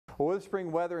Well, with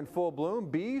spring weather in full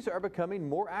bloom, bees are becoming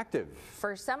more active.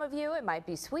 For some of you, it might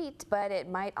be sweet, but it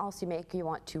might also make you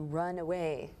want to run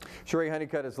away. Sheree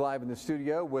Honeycutt is live in the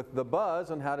studio with the buzz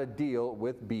on how to deal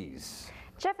with bees.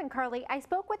 Jeff and Carly, I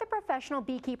spoke with a professional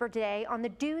beekeeper today on the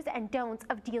do's and don'ts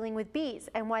of dealing with bees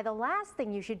and why the last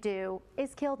thing you should do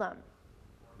is kill them.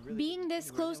 Being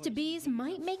this close to bees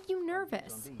might make you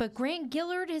nervous, but Grant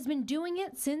Gillard has been doing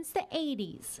it since the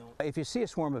 80s. If you see a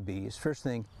swarm of bees, first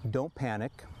thing, don't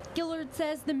panic. Gillard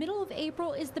says the middle of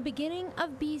April is the beginning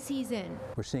of bee season.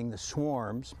 We're seeing the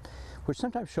swarms, which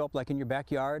sometimes show up like in your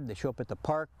backyard, they show up at the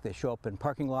park, they show up in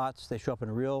parking lots, they show up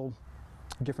in real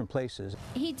different places.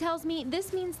 He tells me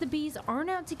this means the bees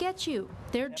aren't out to get you,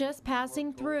 they're just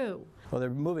passing through. Well, they're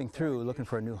moving through looking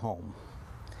for a new home.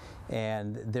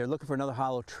 And they're looking for another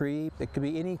hollow tree. It could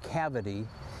be any cavity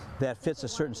that fits a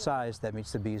certain size that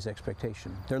meets the bee's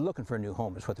expectation. They're looking for a new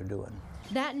home is what they're doing.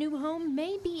 That new home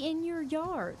may be in your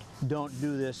yard. Don't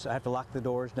do this. I have to lock the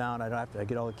doors down. I don't have to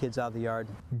get all the kids out of the yard.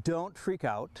 Don't freak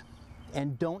out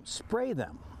and don't spray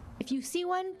them. If you see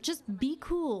one, just be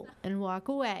cool and walk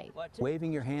away.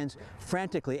 Waving your hands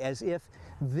frantically as if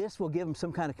this will give them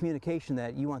some kind of communication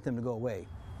that you want them to go away.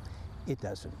 It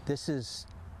doesn't. This is,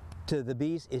 to the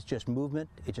bees, it's just movement.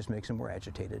 It just makes them more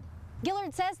agitated.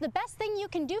 Gillard says the best thing you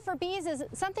can do for bees is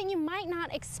something you might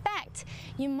not expect.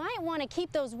 You might want to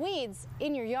keep those weeds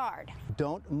in your yard.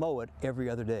 Don't mow it every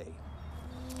other day.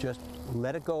 Just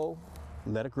let it go,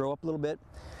 let it grow up a little bit,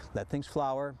 let things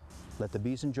flower, let the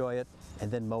bees enjoy it,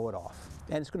 and then mow it off.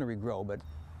 And it's going to regrow, but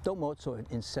don't mow it so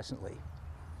incessantly.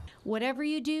 Whatever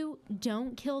you do,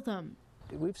 don't kill them.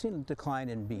 We've seen a decline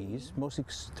in bees, mostly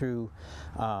through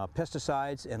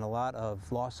pesticides and a lot of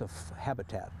loss of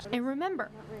habitat. And remember,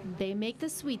 they make the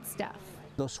sweet stuff.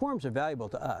 Those swarms are valuable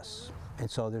to us, and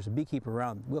so there's a beekeeper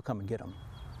around, we'll come and get them,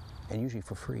 and usually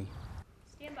for free.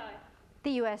 Stand by.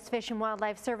 The U.S. Fish and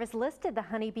Wildlife Service listed the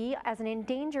honeybee as an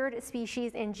endangered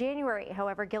species in January.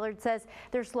 However, Gillard says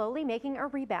they're slowly making a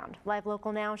rebound. Live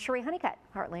Local Now, Sheree Honeycutt,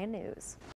 Heartland News.